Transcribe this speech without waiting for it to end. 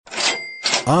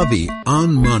Avi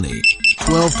on Money,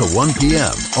 12 to 1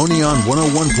 p.m., only on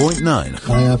 101.9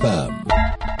 Chai FM.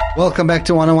 Welcome back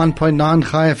to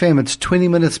 101.9 Chai FM. It's 20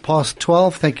 minutes past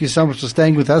 12. Thank you so much for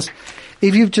staying with us.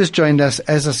 If you've just joined us,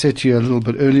 as I said to you a little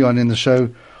bit early on in the show,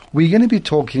 we're going to be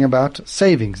talking about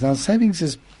savings. Now, savings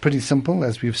is pretty simple,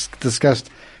 as we've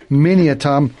discussed many a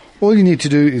time. All you need to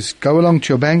do is go along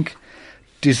to your bank,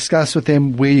 discuss with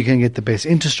them where you can get the best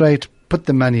interest rate, put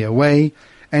the money away,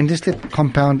 and just let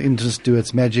compound interest do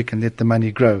its magic and let the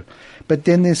money grow. But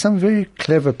then there's some very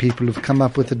clever people who've come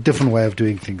up with a different way of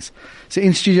doing things. So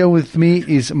in studio with me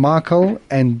is Michael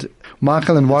and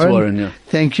Warren. Warren, yeah.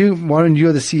 Thank you. Warren,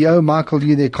 you're the CEO. Michael,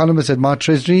 you're the economist at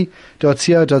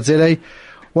mytreasury.co.za.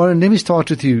 Warren, let me start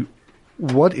with you.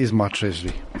 What is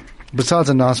MyTreasury? Besides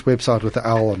a nice website with the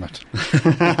owl on it.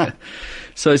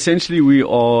 So essentially we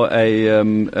are a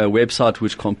website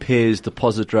which compares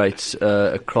deposit rates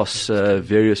across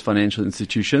various financial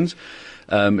institutions.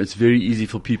 It's very easy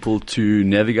for people to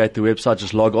navigate the website,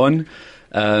 just log on.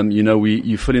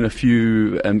 You fill in a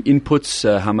few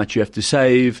inputs, how much you have to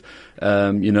save,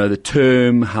 the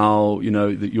term,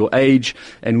 your age,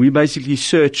 and we basically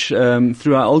search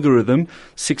through our algorithm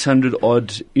 600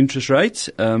 odd interest rates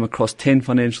across 10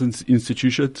 financial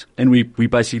institutions, and we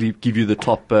basically give you the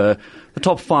top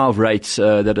 5 rates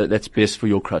that's best for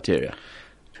your criteria.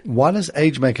 Why does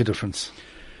age make a difference?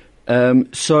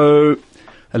 So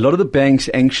a lot of the banks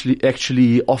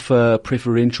actually offer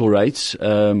preferential rates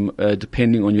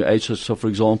depending on your age. So for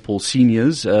example,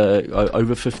 seniors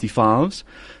over 55s,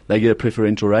 they get a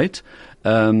preferential rate.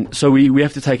 So we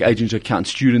have to take age into account.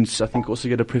 Students, I think, also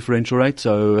get a preferential rate.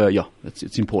 So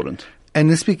it's important. And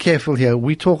let's be careful here.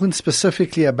 We're talking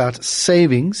specifically about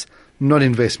savings, not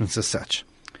investments as such.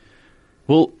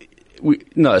 Well,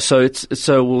 so it's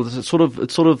sort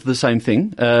of the same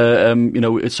thing.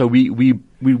 So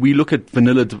we look at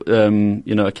vanilla,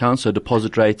 accounts, so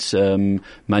deposit rates,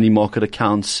 money market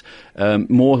accounts,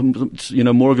 more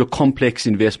of your complex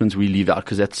investments we leave out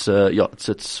because it's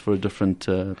for a different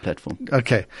platform.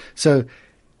 Okay. So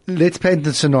let's paint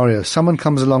the scenario. Someone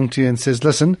comes along to you and says,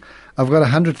 listen, I've got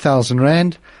 100,000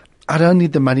 Rand. I don't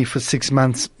need the money for 6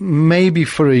 months, maybe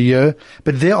for a year,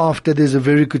 but thereafter there's a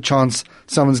very good chance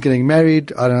someone's getting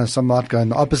married. I don't know, some might go in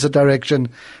the opposite direction,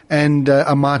 and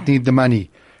I might need the money.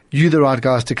 You the right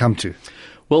guys to come to.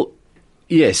 Well,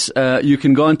 yes, you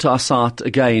can go into our site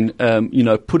again,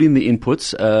 put in the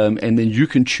inputs, and then you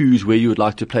can choose where you would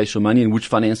like to place your money and which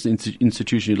financial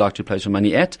institution you'd like to place your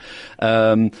money at.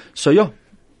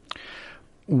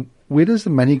 Where does the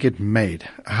money get made?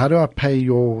 How do I pay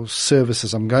your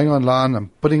services? I'm going online, I'm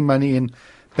putting money in,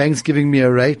 bank's giving me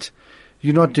a rate.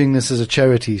 You're not doing this as a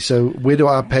charity, so where do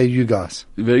I pay you guys?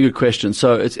 Very good question.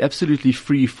 So it's absolutely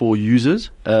free for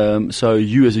users. So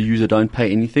you as a user don't pay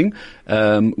anything.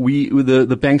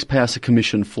 The banks pay us a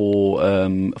commission for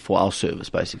our service,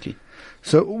 basically.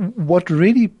 So what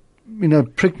really,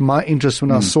 pricked my interest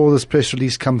when I saw this press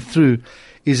release come through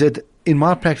is that in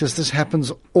my practice, this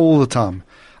happens all the time.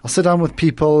 I'll sit down with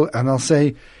people and I'll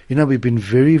say, we've been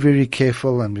very, very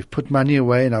careful and we've put money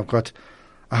away and I've got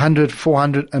 100,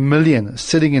 400, a million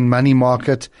sitting in money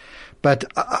market, but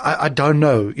I don't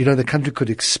know. The country could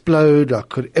explode, I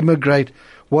could immigrate.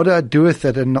 What do I do with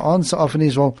it? And the answer often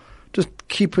is, well, just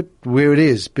keep it where it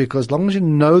is, because as long as you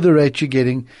know the rate you're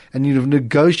getting and you've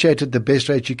negotiated the best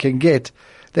rate you can get,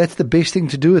 that's the best thing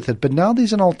to do with it. But now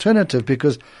there's an alternative,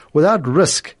 because without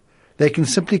risk, they can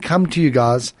simply come to you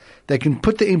guys, they can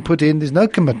put the input in, there's no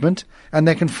commitment, and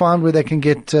they can find where they can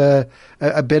get a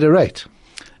better rate.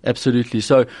 Absolutely.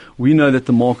 So we know that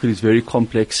the market is very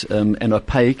complex and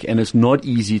opaque, and it's not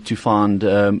easy to find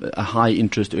a high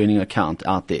interest earning account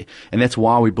out there. And that's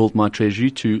why we built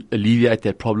MyTreasury, to alleviate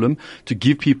that problem, to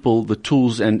give people the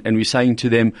tools. And we're saying to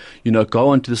them, go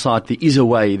onto the site. There is a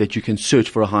way that you can search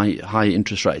for a high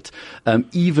interest rate.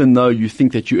 Even though you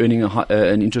think that you're earning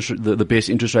an interest, the best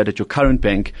interest rate at your current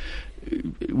bank,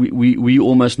 we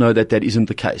almost know that isn't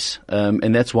the case,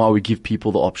 and that's why we give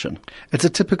people the option. It's a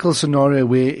typical scenario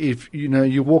where if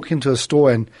you walk into a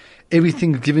store and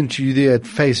everything's given to you there at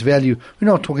face value. We're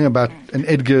not talking about an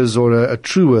Edgar's or a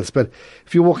Truworths, but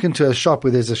if you walk into a shop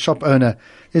where there's a shop owner,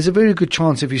 there's a very good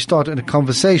chance if you start in a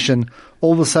conversation,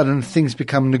 all of a sudden things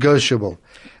become negotiable.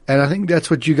 And I think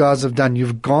that's what you guys have done.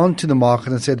 You've gone to the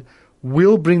market and said,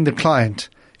 we'll bring the client.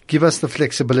 Give us the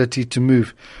flexibility to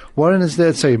move. Warren,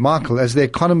 Michael, as the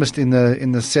economist in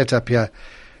the setup here,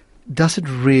 does it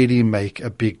really make a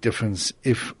big difference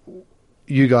if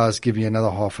you guys give you another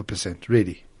 0.5%?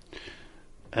 Really?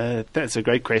 That's a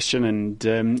great question,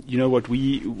 and you know what,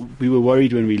 we were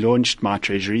worried when we launched My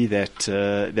Treasury that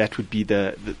that would be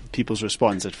the people's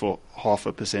response, that for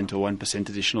 0.5% or 1%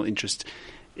 additional interest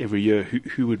every year,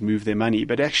 who would move their money.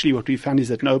 But actually what we found is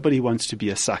that nobody wants to be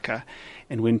a sucker,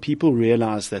 and when people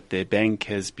realize that their bank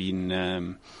has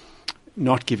been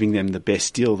not giving them the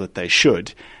best deal that they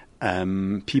should,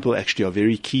 people actually are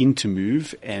very keen to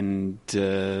move, and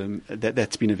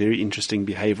that's been a very interesting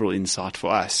behavioral insight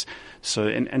for us. So,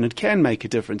 and it can make a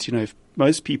difference. You know, if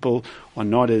most people are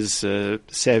not as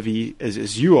savvy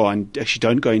as you are and actually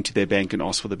don't go into their bank and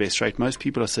ask for the best rate, most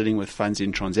people are sitting with funds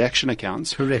in transaction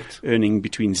accounts. Correct. Earning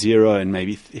between 0 and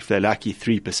maybe, if they're lucky,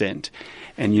 3%.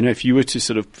 And, you know, if you were to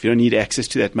if you don't need access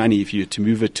to that money, if you were to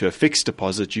move it to a fixed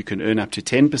deposit, you can earn up to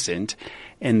 10%.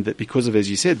 And that because of, as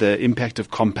you said, the impact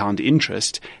of compound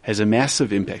interest has a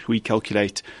massive impact. We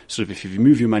calculate sort of if you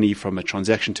move your money from a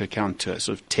transaction to account to a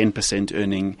sort of 10%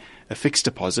 earning a fixed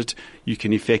deposit, you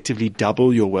can effectively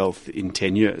double your wealth in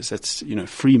 10 years. That's, you know,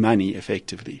 free money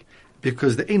effectively.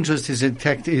 Because the interest is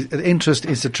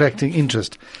attracting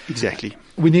interest. Exactly.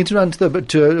 We need to run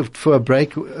for a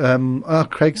break.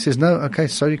 Craig says no. Okay,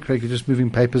 sorry, Craig, you're just moving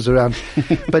papers around.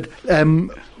 But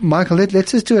Michael,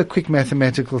 let's just do a quick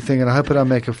mathematical thing, and I hope that I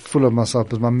make a fool of myself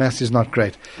because my maths is not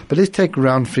great. But let's take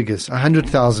round figures: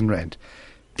 100,000 rand.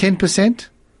 10%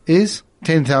 is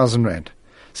 10,000 rand.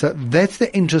 So that's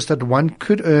the interest that one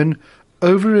could earn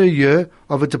over a year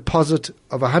of a deposit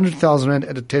of 100,000 rand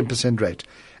at a 10% rate.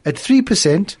 At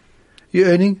 3%, you're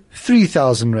earning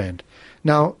 3,000 rand.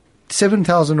 Now,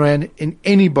 7,000 rand in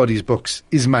anybody's books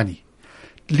is money.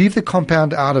 Leave the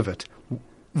compound out of it.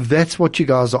 That's what you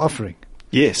guys are offering.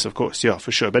 Yes, of course, yeah, for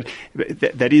sure. But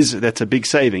that's a big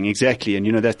saving, exactly. And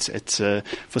you know, it's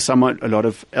for a lot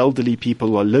of elderly people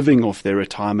who are living off their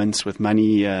retirements with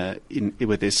money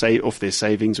off their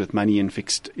savings with money in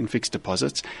fixed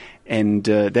deposits, and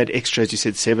that extra, as you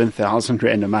said, 7,000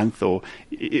 rand a month or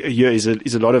a year is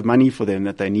a lot of money for them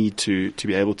that they need to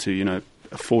be able to, you know,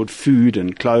 afford food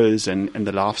and clothes and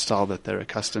the lifestyle that they're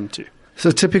accustomed to. So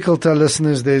typical to our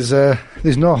listeners, there's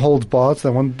no holds barred.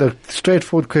 The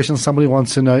straightforward question somebody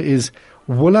wants to know is,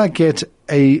 will I get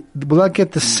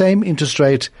the same interest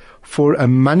rate for a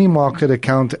money market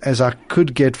account as I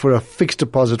could get for a fixed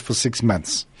deposit for 6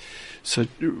 months? So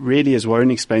really, as Warren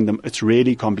explained it's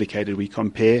really complicated. We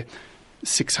compare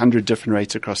 600 different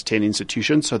rates across 10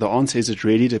 institutions. So the answer is it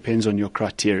really depends on your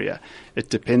criteria. It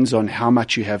depends on how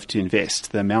much you have to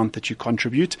invest. The amount that you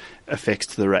contribute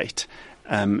affects the rate.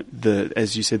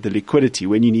 As you said, the liquidity,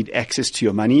 when you need access to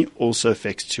your money, also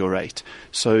affects your rate.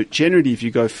 So generally, if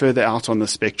you go further out on the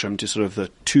spectrum to sort of the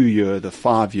 2-year, the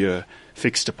 5-year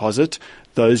fixed deposit,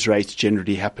 those rates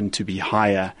generally happen to be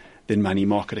higher than money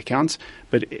market accounts.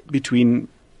 But between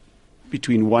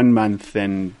 1 month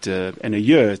and a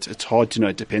year, it's hard to know.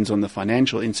 It depends on the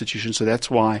financial institution. So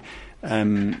that's why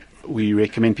we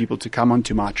recommend people to come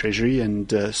onto My Treasury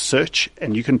and search,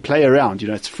 and you can play around. You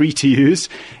know, it's free to use,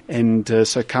 and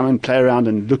so come and play around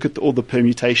and look at all the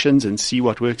permutations and see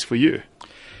what works for you.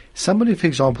 Somebody, for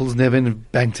example, has never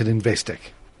banked at Investec,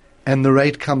 and the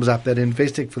rate comes up that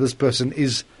Investec for this person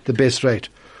is the best rate.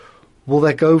 Will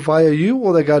they go via you,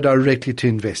 or they go directly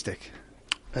to Investec?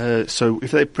 So if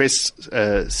they press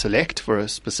select for a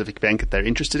specific bank that they're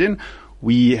interested in,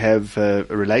 we have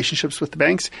relationships with the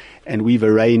banks, and we've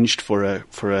arranged for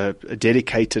a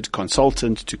dedicated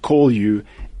consultant to call you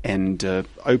and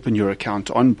open your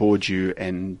account, onboard you,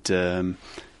 and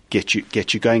get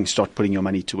you going. Start putting your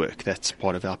money to work. That's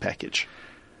part of our package.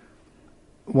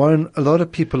 Warren, a lot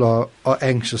of people are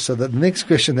anxious. So the next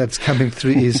question that's coming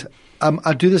through is,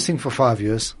 I do this thing for 5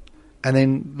 years, and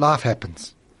then life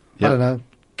happens. Yep. I don't know,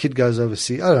 kid goes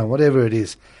overseas. I don't know, whatever it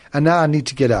is, and now I need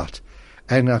to get out.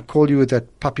 And I call you with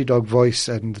that puppy dog voice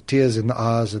and the tears in the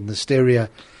eyes and the hysteria.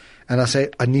 And I say,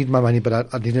 I need my money,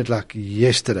 but I need it like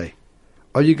yesterday.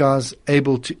 Are you guys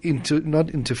able to not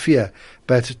interfere,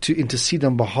 but to intercede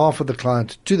on behalf of the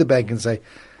client to the bank and say,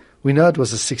 we know it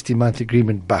was a 60-month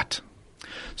agreement, but...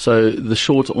 So the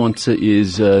short answer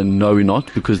is no, we're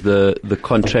not, because the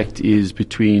contract is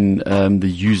between the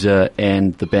user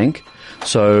and the bank.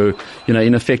 So, you know,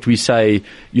 in effect, we say,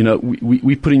 you know,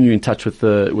 we're putting you in touch with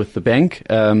the bank,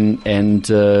 and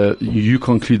you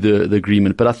conclude the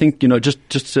agreement. But I think, you know,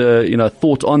 just you know,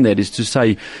 thought on that is to say,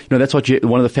 you know, that's what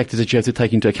one of the factors that you have to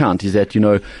take into account is that, you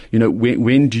know,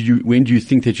 when do you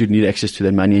think that you need access to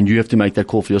that money, and you have to make that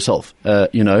call for yourself.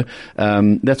 You know,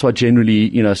 that's why generally,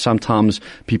 you know, sometimes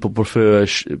people prefer,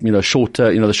 you know,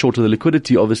 shorter. You know, the shorter the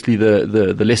liquidity, obviously,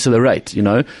 the lesser the rate. You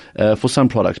know, for some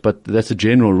products, but that's a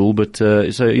general rule. But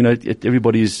so, you know,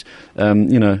 everybody's,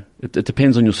 you know, it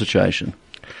depends on your situation.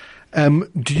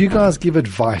 Do you guys give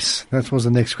advice? That was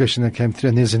the next question that came through,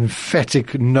 and there's an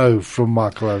emphatic no from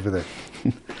Michael over there.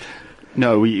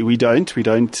 No, we don't. We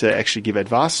don't actually give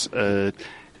advice,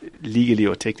 legally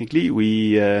or technically.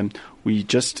 We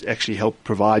just actually help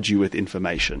provide you with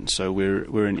information. So we're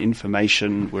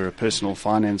a personal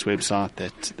finance website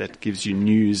that gives you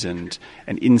news and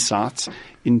insights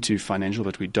into financial,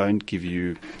 but we don't give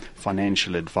you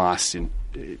financial advice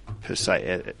per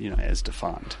se, as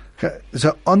defined. Okay,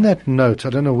 so on that note,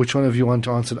 I don't know which one of you want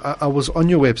to answer. I was on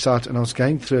your website and I was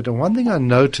going through it, and one thing I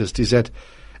noticed is that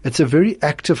it's a very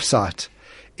active site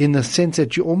in the sense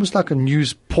that you're almost like a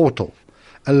news portal.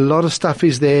 A lot of stuff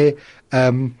is there.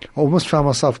 I almost found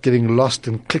myself getting lost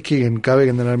and clicking and going,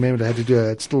 and then I remembered I had to do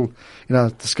it. It's still,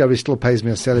 Discovery still pays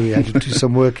me a salary. I had to do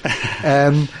some work.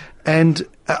 And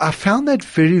I found that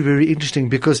very, very interesting,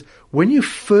 because when you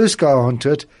first go onto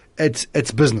it,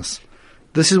 it's business.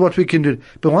 This is what we can do.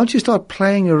 But once you start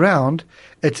playing around,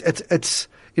 it's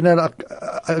like,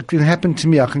 it can happen to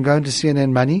me. I can go into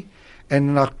CNN Money,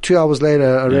 and like 2 hours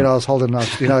later, I realized I was holding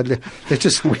out. Let's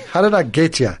just, how did I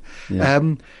get here? Yeah.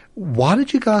 Why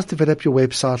did you guys develop your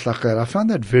website like that? I found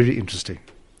that very interesting.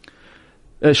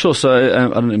 Sure. So, I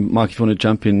don't know, Mike, if you want to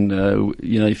jump in,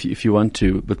 if you want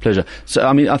to, with pleasure. So,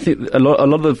 I mean, I think a lot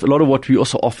of what we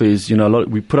also offer is,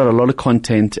 we put out a lot of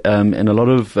content, and a lot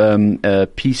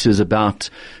of, pieces about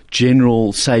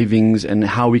general savings and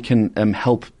how we can,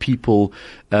 help people,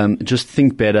 just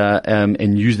think better,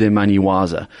 and use their money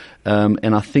wiser.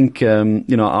 And I think,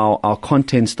 our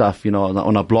content stuff,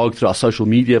 on our blog, through our social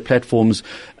media platforms,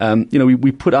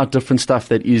 we put out different stuff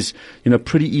that is,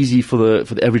 pretty easy for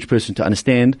the average person to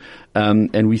understand.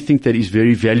 And we think that is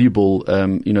very valuable,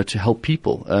 to help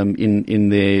people,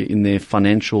 in their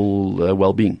financial,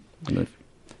 well-being.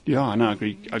 Yeah, no, I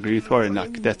agree with Warren.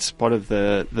 Like, that's part of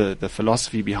the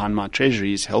philosophy behind my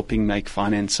treasury, is helping make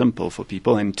finance simple for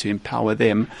people and to empower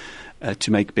them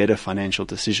to make better financial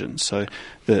decisions. So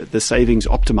the savings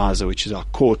optimizer, which is our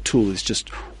core tool, is just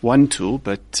one tool,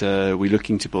 but we're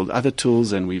looking to build other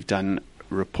tools, and we've done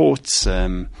reports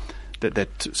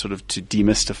that sort of to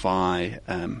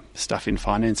demystify stuff in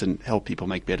finance and help people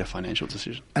make better financial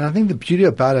decisions. And I think the beauty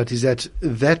about it is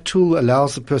that tool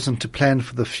allows the person to plan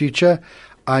for the future.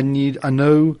 I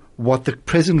know what the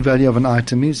present value of an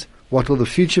item is, what will the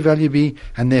future value be,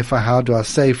 and therefore how do I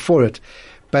save for it.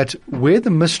 But where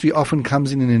the mystery often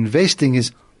comes in investing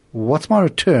is, what's my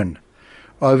return?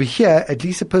 Over here, at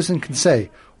least a person can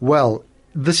say, well,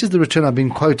 this is the return I've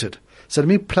been quoted. So let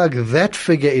me plug that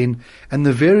figure in, and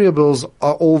the variables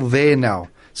are all there now.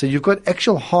 So you've got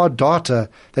actual hard data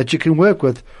that you can work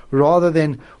with, rather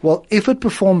than, well, if it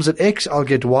performs at X, I'll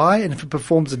get Y, and if it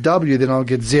performs at W, then I'll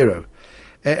get 0.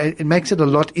 It makes it a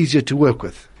lot easier to work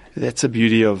with. That's the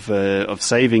beauty of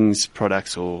savings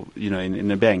products, or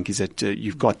in a bank, is that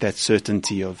you've got that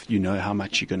certainty of how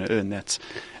much you're going to earn. That's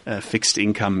fixed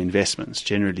income investments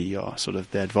generally are sort of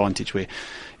the advantage, where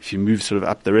if you move sort of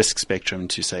up the risk spectrum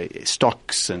to say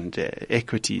stocks and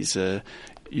equities,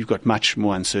 you've got much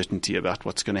more uncertainty about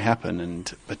what's going to happen.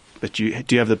 But you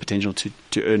do have the potential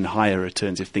to earn higher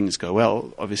returns if things go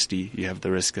well. Obviously, you have the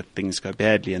risk that things go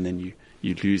badly and then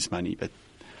you lose money. But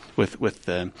with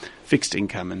fixed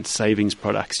income and savings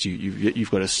products,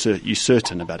 you've got you're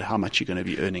certain about how much you're going to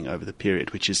be earning over the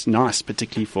period, which is nice,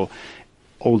 particularly for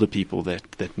older people that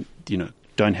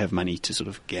don't have money to sort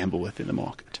of gamble with in the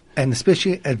market. And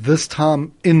especially at this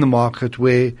time in the market,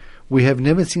 where we have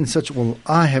never seen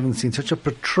I haven't seen such a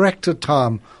protracted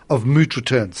time of moot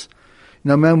returns.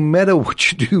 No matter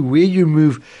what you do, where you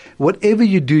move, whatever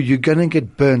you do, you're going to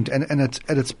get burnt. And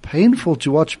it's painful to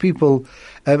watch people,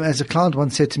 as a client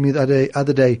once said to me the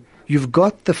other day, you've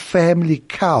got the family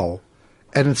cow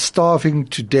and it's starving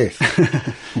to death,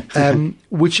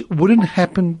 which wouldn't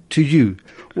happen to you.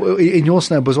 In your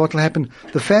scenario, because what will happen,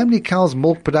 the family cow's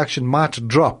milk production might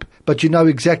drop, but you know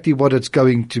exactly what it's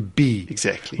going to be.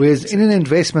 Exactly. Whereas in an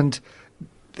investment,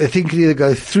 I think you either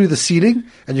go through the ceiling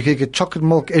and you can get chocolate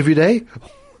milk every day,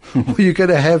 or you're going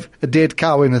to have a dead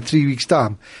cow in 3 weeks'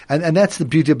 time. And that's the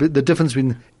beauty of the difference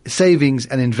between savings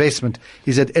and investment,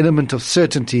 is that element of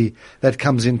certainty that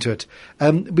comes into it.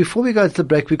 Before we go to the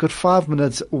break, we've got 5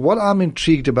 minutes. What I'm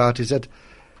intrigued about is that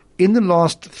in the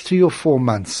last 3 or 4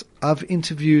 months, I've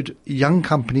interviewed young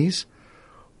companies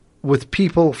with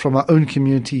people from our own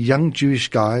community, young Jewish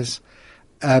guys,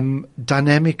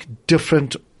 dynamic,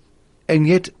 different. And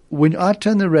yet, when I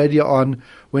turn the radio on,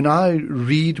 when I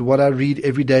read what I read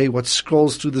every day, what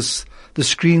scrolls through the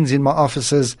screens in my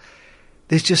offices,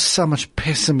 there's just so much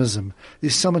pessimism.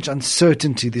 There's so much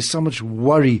uncertainty. There's so much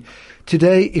worry.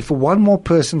 Today, if one more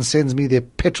person sends me their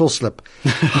petrol slip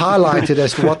highlighted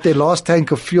as to what their last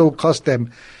tank of fuel cost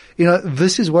them,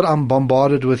 this is what I'm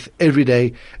bombarded with every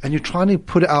day. And you're trying to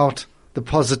put out the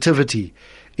positivity.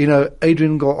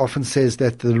 Adrian Gore often says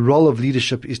that the role of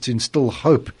leadership is to instill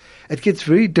hope. It gets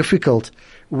very difficult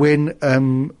when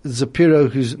Zapiro,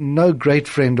 who's no great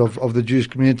friend of the Jewish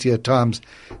community at times,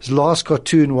 his last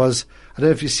cartoon was, I don't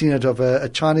know if you've seen it, of a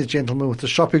Chinese gentleman with a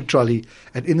shopping trolley,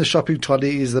 and in the shopping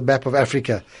trolley is the map of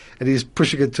Africa, and he's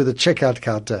pushing it to the checkout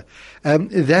counter.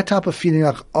 That type of feeling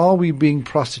like, are we being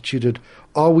prostituted?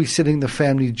 Are we selling the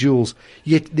family jewels?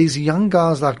 Yet these young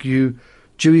guys like you,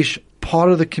 Jewish,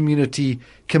 part of the community,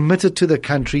 committed to the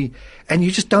country, and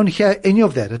you just don't hear any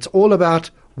of that. It's all about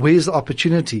where's the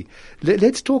opportunity.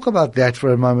 Let's talk about that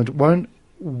for a moment.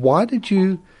 Why did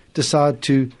you decide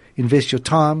to invest your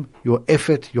time, your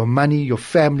effort, your money, your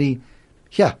family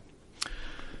here,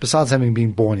 besides having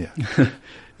been born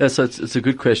here? So it's a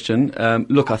good question.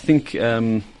 Look, I think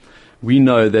we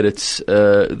know that it's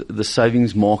the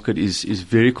savings market is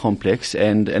very complex,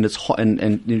 and it's hot,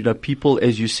 and people,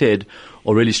 as you said,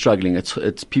 are really struggling.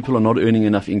 It's people are not earning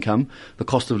enough income. The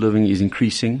cost of living is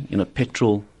increasing.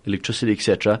 Petrol, electricity,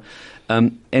 etc.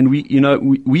 And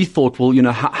we thought, well,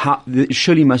 there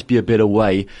surely must be a better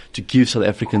way to give South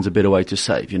Africans a better way to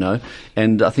save,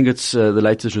 And I think it's the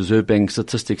latest Reserve Bank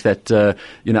statistics that out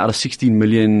of 16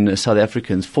 million South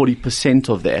Africans, 40%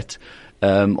 of that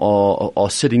are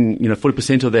sitting,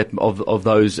 40% of that of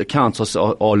those accounts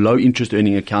are low interest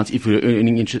earning accounts, if we're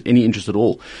earning any interest at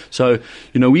all. So,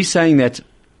 we're saying that,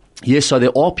 yes, so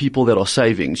there are people that are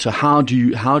saving. So how do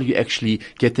you actually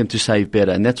get them to save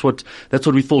better? And that's what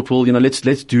we thought. Well, let's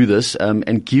do this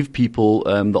and give people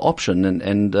the option.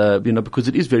 And because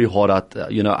it is very hard out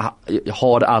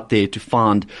there to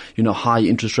find high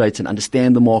interest rates and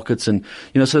understand the markets. And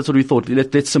so that's what we thought.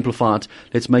 Let's simplify it.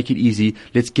 Let's make it easy.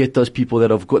 Let's get those people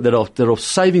that are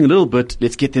saving a little bit.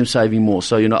 Let's get them saving more.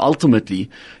 So ultimately,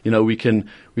 we can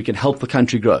help the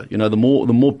country grow. The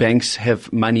more banks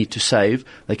have money to save,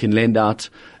 they can lend out,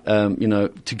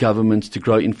 to governments to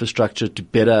grow infrastructure to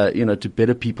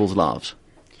better people's lives.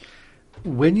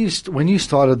 When you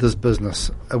started this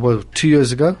business, 2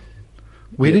 years ago,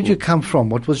 where did you come from?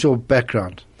 What was your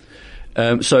background?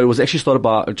 So it was actually started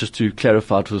by, just to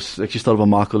clarify, it was actually started by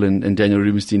Michael and Daniel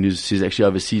Rubenstein, who's actually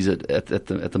overseas at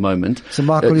the moment. So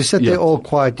Michael, you sit there all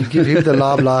quiet. You give him the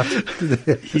limelight.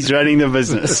 He's running the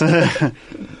business.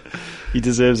 He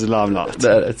deserves the limelight.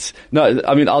 I'll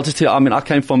just tell you, I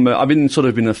came from, I've been sort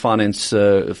of in the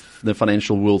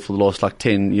financial world for the last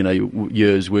 10,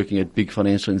 years working at big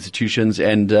financial institutions.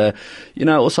 And,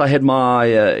 also I had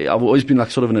I've always been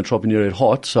sort of an entrepreneur at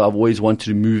heart. So I've always wanted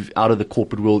to move out of the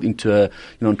corporate world into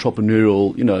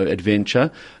entrepreneurial,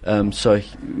 adventure. So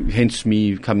hence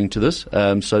me coming to this.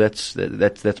 So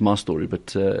that's my story.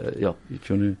 But, if you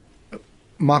want to.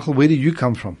 Michael, where do you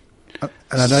come from?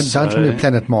 And I don't mean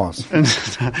planet Mars. So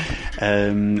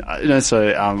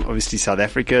I'm obviously South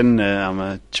African. I'm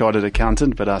a chartered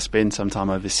accountant, but I spent some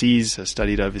time overseas. I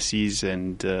studied overseas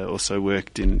and also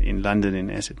worked in London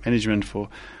in asset management for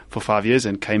 5 years,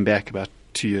 and came back about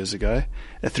 3 years ago.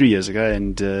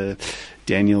 And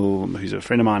Daniel, who's a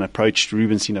friend of mine,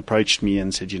 Rubenstein approached me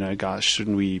and said, guys,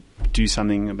 shouldn't we do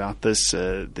something about this?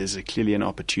 There's clearly an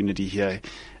opportunity here.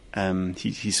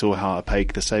 He saw how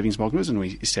opaque the savings market was, and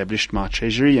we established My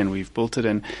Treasury, and we've built it,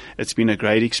 and it's been a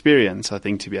great experience, I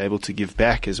think, to be able to give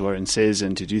back, as Warren says,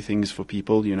 and to do things for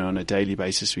people. On a daily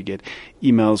basis, we get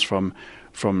emails from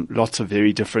lots of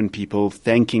very different people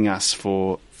thanking us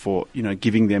for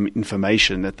giving them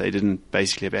information that they didn't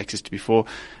basically have access to before.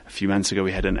 A few months ago,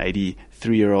 we had an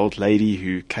 83-year-old lady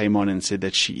who came on and said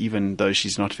that she, even though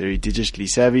she's not very digitally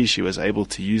savvy, she was able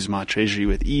to use My Treasury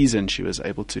with ease, and she was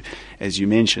able to, as you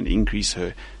mentioned, increase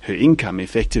her income,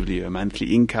 effectively her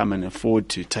monthly income, and afford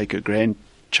to take her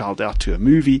grandchild out to a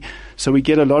movie. So we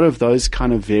get a lot of those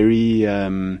kind of very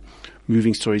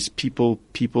moving stories. People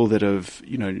that have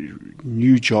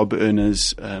new job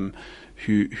earners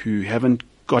who haven't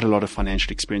got a lot of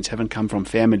financial experience, haven't come from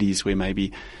families where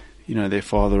maybe their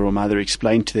father or mother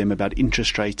explained to them about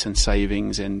interest rates and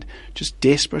savings, and just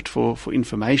desperate for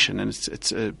information. And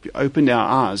it's opened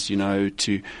our eyes,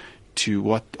 to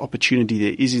what opportunity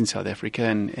there is in South Africa,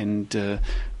 and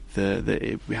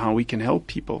how we can help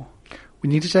people. We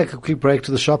need to take a quick break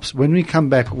to the shops. When we come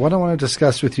back, what I want to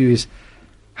discuss with you is,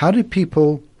 how do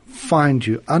people find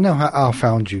you? I know how I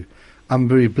found you. I'm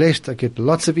very blessed. I get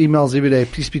lots of emails every day.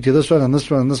 Please speak to this one and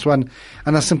this one and this one.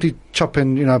 And I simply chop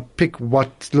and, pick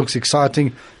what looks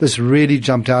exciting. This really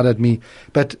jumped out at me.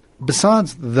 But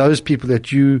besides those people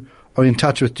that you are in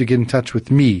touch with to get in touch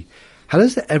with me, how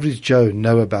does the average Joe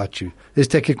know about you? Let's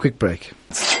take a quick break.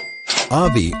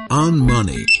 Avi on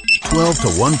Money, 12 to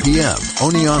 1 p.m.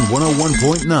 only on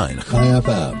 101.9 High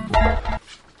FM.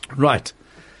 Right.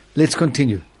 Let's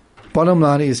continue. Bottom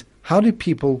line is, how do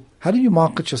you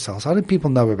market yourselves? How do people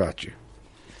know about you?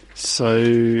 So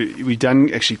we've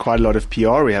done actually quite a lot of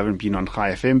PR. We haven't been on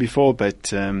High FM before,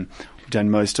 but we've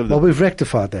done most of the... Well, we've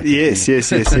rectified that. Yes.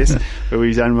 But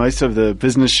we've done most of the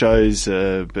business shows,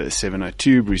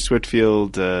 702, Bruce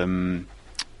Whitfield, you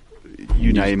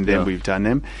name them, we've done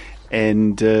them.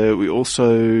 And we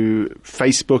also,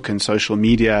 Facebook and social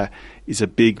media is a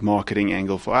big marketing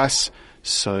angle for us.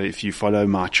 So if you follow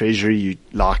My Treasury, you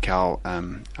like our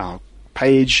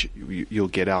page, you'll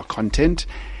get our content.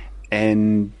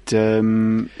 And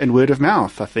word of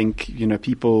mouth. I think,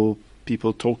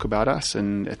 people talk about us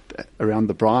and around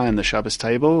the braai and the Shabbos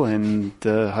table, and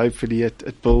hopefully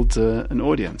it builds an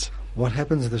audience. What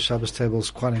happens at the Shabbos table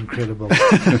is quite incredible.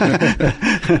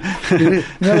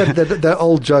 That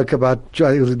old joke about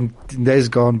in days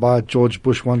gone by, George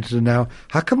Bush wanted to know,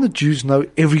 how come the Jews know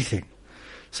everything?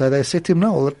 So they said to him,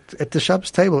 no, at the Shabbos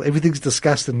table, everything's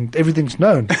discussed and everything's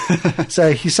known.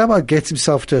 So he somehow gets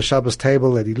himself to a Shabbos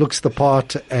table and he looks the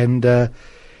part, and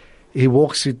he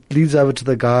leads over to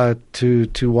the guy, to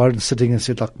Warren sitting, and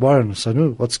said, like, Warren, so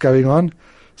no, what's going on?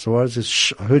 So Warren says,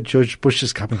 shh, I heard George Bush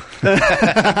is coming.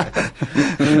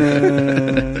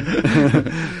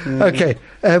 Okay.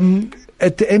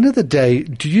 At the end of the day,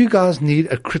 do you guys need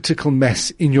a critical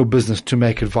mass in your business to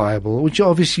make it viable? Which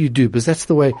obviously you do, because that's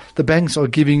the way the banks are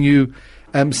giving you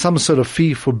some sort of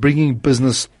fee for bringing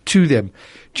business to them.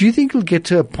 Do you think you'll get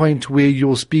to a point where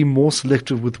you'll be more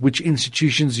selective with which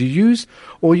institutions you use,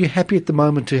 or are you happy at the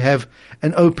moment to have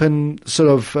an open sort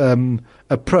of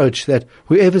approach that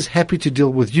whoever's happy to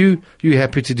deal with you, you're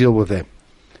happy to deal with them?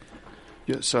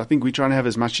 Yeah, so I think we try and have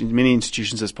as many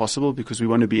institutions as possible because we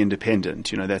want to be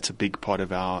independent. That's a big part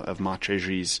of My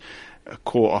Treasury's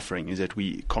core offering, is that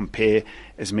we compare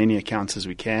as many accounts as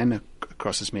we can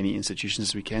across as many institutions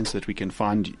as we can, so that we can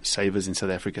find savers in South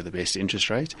Africa the best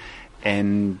interest rate.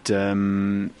 And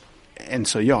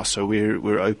so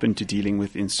we're open to dealing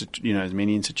with as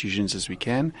many institutions as we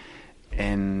can.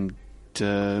 And that's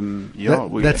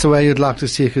the way you'd like to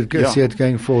see it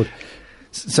going forward.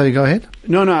 So you go ahead.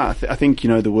 No. I think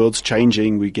the world's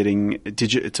changing. We're getting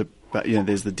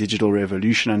there's the digital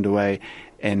revolution underway,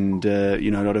 and a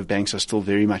lot of banks are still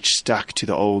very much stuck to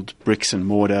the old bricks and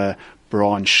mortar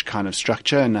branch kind of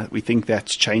structure, and we think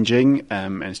that's changing,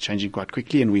 and it's changing quite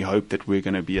quickly. And we hope that we're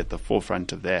going to be at the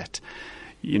forefront of that.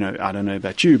 I don't know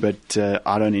about you, but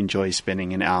I don't enjoy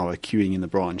spending an hour queuing in the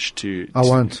branch to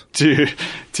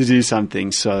do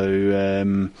something.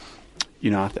 So.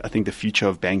 I think the future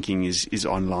of banking is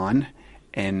online,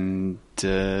 and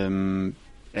the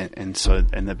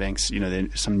banks.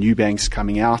 There's some new banks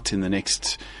coming out in the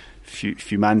next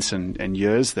few months and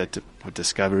years, that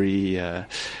Discovery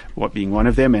being one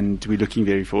of them, and we're looking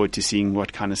very forward to seeing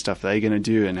what kind of stuff they're going to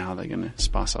do and how they're going to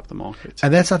spice up the market.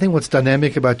 And that's, I think, what's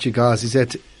dynamic about you guys, is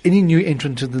that any new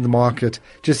entrant into the market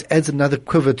just adds another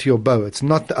quiver to your bow. It's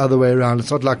not the other way around.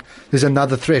 It's not like there's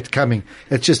another threat coming.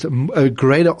 It's just a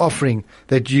greater offering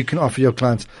that you can offer your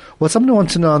clients. What someone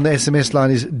wants to know on the SMS line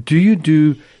is, do you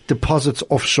do deposits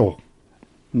offshore?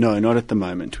 No, not at the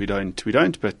moment. We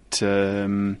don't. But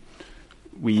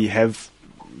we have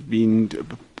been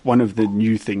one of the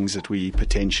new things that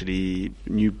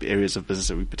new areas of business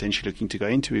that we're potentially looking to go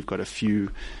into. We've got a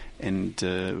few, and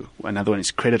another one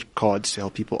is credit cards, to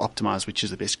help people optimize which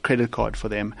is the best credit card for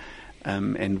them.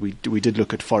 And we did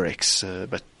look at Forex,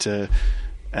 but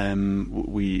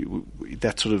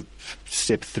that's sort of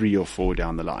step 3 or 4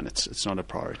 down the line. It's not a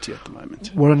priority at the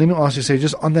moment. Well, let me ask you,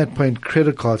 just on that point,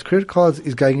 credit cards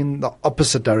is going in the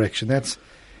opposite direction. That's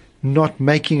not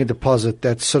making a deposit,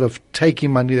 that's sort of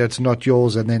taking money that's not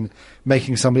yours and then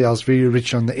making somebody else very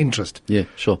rich on the interest. Yeah,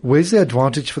 sure. Where's the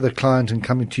advantage for the client in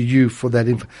coming to you for that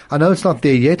info? I know it's not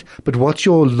there yet, but what's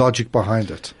your logic behind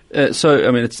it? It's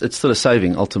still a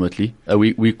saving ultimately.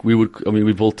 We built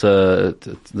the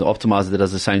optimizer that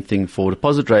does the same thing for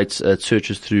deposit rates. It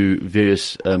searches through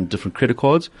various different credit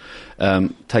cards,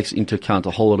 takes into account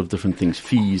a whole lot of different things,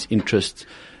 fees, interest,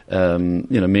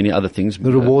 many other things.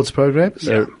 The rewards programs?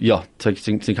 Takes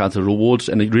into account the rewards,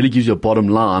 and it really gives you a bottom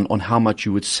line on how much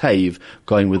you would save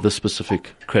going with this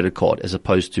specific credit card as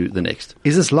opposed to the next.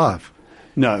 Is this live?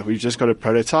 No, we've just got a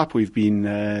prototype. We've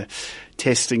been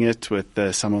testing it with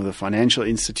some of the financial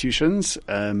institutions,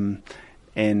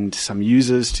 and some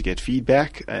users to get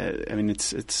feedback. I mean,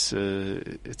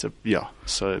 but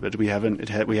we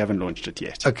haven't launched it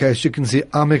yet. Okay, as you can see,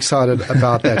 I'm excited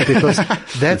about that because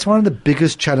that's one of the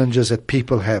biggest challenges that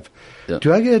people have. Yeah.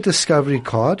 Do I get a Discovery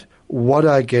card? What do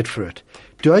I get for it?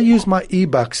 Do I use my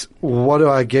eBucks? What do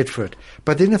I get for it?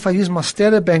 But then if I use my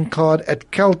Standard Bank card at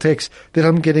Caltex, then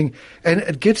I'm getting, and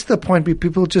it gets to the point where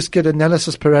people just get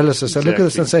analysis paralysis. They look at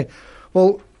this and say,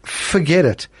 well, forget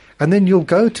it. And then you'll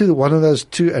go to one of those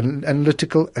two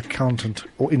analytical accountant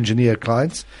or engineer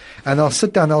clients, and I'll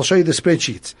sit down, I'll show you the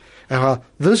spreadsheets.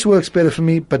 This works better for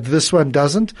me, but this one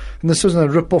doesn't. And this isn't a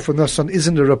rip-off, and this one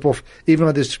isn't a rip-off, even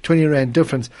though there's 20 Rand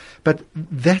difference. But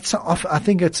I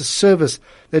think it's a service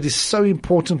that is so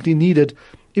importantly needed,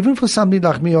 even for somebody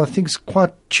like me who I think is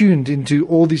quite tuned into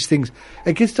all these things.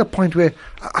 It gets to a point where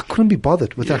I couldn't be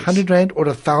bothered with 100 Rand or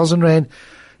 1,000 Rand.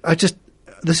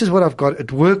 This is what I've got.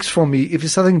 It works for me. If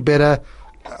there's something better,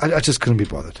 I just couldn't be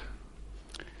bothered.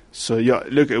 So yeah,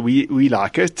 look, we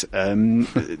like it.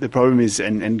 The problem is,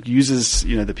 and users,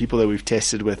 the people that we've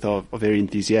tested with are very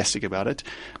enthusiastic about it,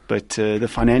 but the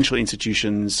financial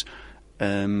institutions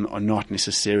are not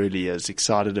necessarily as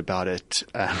excited about it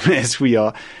as we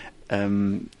are.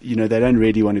 They don't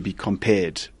really want to be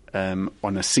compared on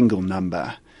a single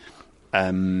number.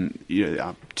 To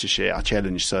share our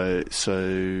challenge. So.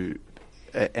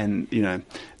 And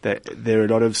there are a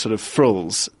lot of sort of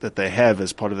frills that they have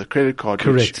as part of the credit card,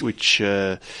 correct, which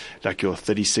like your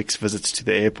 36 visits to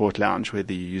the airport lounge,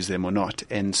 whether you use them or not.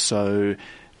 And so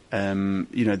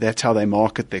that's how they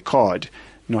market their card,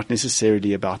 not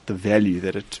necessarily about the value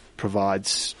that it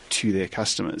provides to their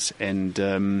customers.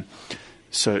 And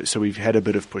so we've had a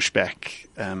bit of pushback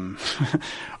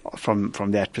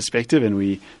from that perspective, and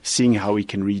we're seeing how we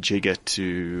can rejig it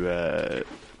to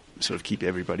sort of keep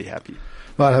everybody happy.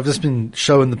 Right, I've just been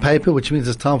shown the paper, which means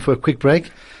it's time for a quick break.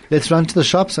 Let's run to the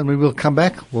shops and we will come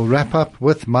back. We'll wrap up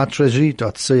with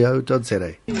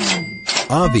mytreasury.co.za.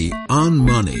 Avi on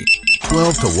Money,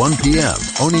 12 to 1 p.m.,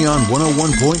 only on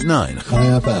 101.9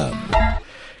 High FM.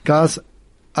 Guys,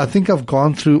 I think I've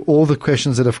gone through all the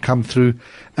questions that have come through.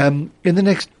 In the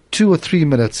next 2 or 3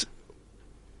 minutes,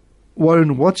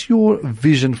 Warren, what's your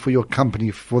vision for your company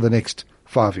for the next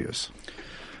 5 years?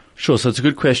 Sure. So it's a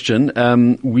good question.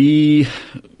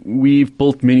 We've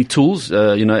built many tools,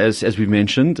 as we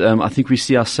mentioned. I think we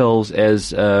see ourselves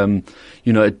as, a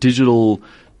digital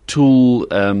tool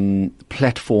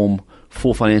platform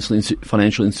for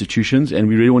financial institutions, and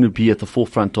we really want to be at the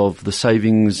forefront of the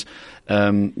savings,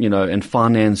 and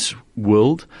finance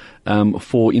world.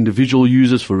 For individual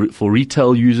users, for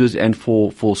retail users, and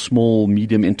for small,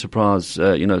 medium enterprise,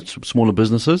 smaller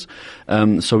businesses.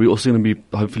 So we're also going to be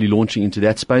hopefully launching into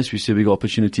that space. We see a big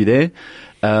opportunity there.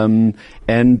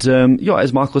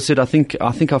 As Michael said, I think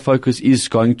our focus is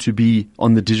going to be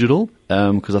on the digital,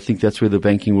 because I think that's where the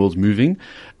banking world's moving.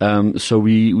 So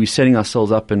we're setting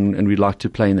ourselves up and we'd like to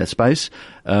play in that space.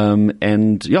 I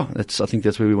think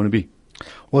that's where we want to be.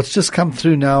 What's just come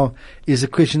through now is the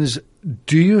question is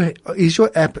your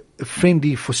app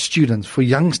friendly for students, for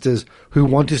youngsters who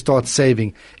want to start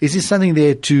saving? Is there something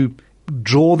there to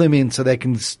draw them in so they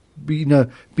can be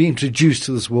introduced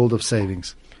to this world of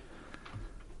savings?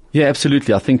 Yeah,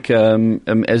 absolutely. I think,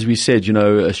 as we said,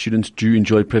 students do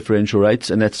enjoy preferential rates,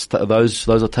 and those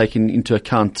are taken into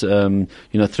account, through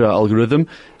our algorithm.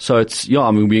 So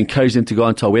we encourage them to go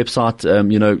onto our website.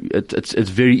 It's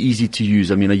very easy to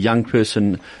use. I mean, a young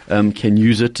person, can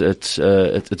use it. It's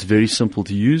very simple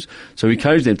to use. So we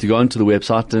encourage them to go onto the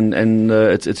website and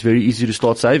it's very easy to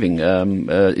start saving,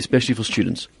 especially for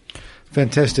students.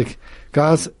 Fantastic.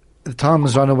 Guys, the time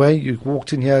has run away. You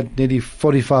walked in here nearly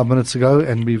 45 minutes ago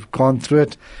and we've gone through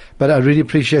it. But I really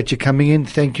appreciate you coming in.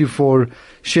 Thank you for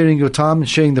sharing your time and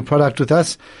sharing the product with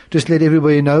us. Just let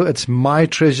everybody know it's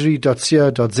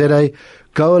mytreasury.co.za.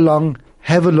 Go along,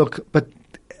 have a look, but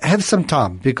have some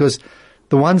time, because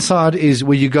the one side is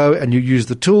where you go and you use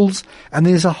the tools, and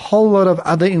there's a whole lot of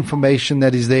other information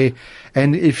that is there.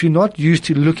 And if you're not used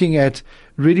to looking at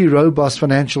really robust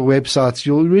financial websites,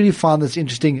 you'll really find this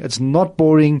interesting. It's not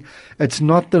boring. It's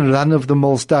not the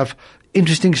run-of-the-mill stuff.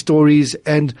 Interesting stories.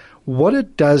 And what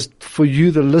it does for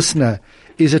you, the listener,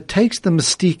 is it takes the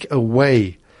mystique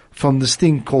away from this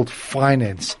thing called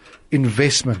finance,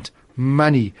 investment,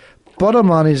 money. Bottom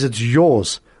line is it's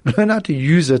yours. Learn how to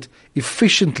use it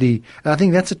efficiently. And I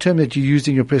think that's a term that you used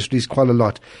in your press release quite a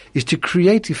lot, is to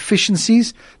create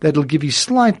efficiencies that will give you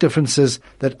slight differences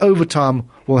that over time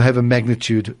will have a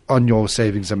magnitude on your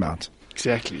savings amount.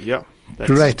 Exactly, yeah.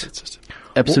 Great.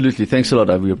 Absolutely. Thanks a lot,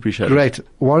 Avi. We appreciate it. Great.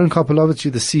 Warren Kapoliwitz,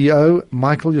 you're the CEO.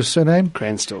 Michael, your surname?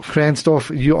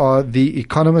 Cranstorff. You are the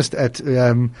economist at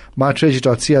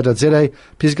mytreasure.co.za.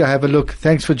 Please go have a look.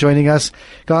 Thanks for joining us.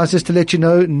 Guys, just to let you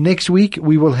know, next week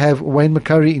we will have Wayne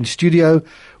McCurry in studio.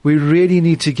 We really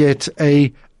need to get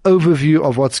a overview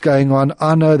of what's going on.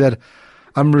 I know that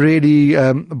I'm really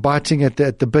biting at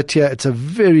the bit here. It's a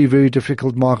very, very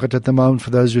difficult market at the moment for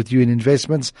those with you in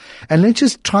investments. And let's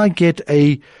just try and get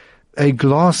a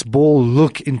glass ball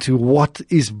look into what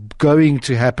is going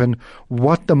to happen,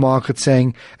 what the market's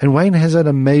saying. And Wayne has an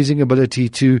amazing ability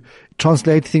to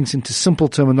translate things into simple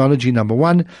terminology, number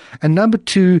one. And number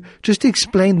two, just to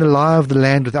explain the lie of the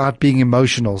land without being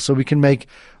emotional, so we can make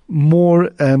more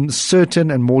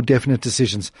certain and more definite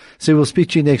decisions. So we'll speak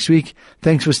to you next week.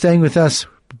 Thanks for staying with us.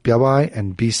 Bye-bye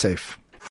and be safe.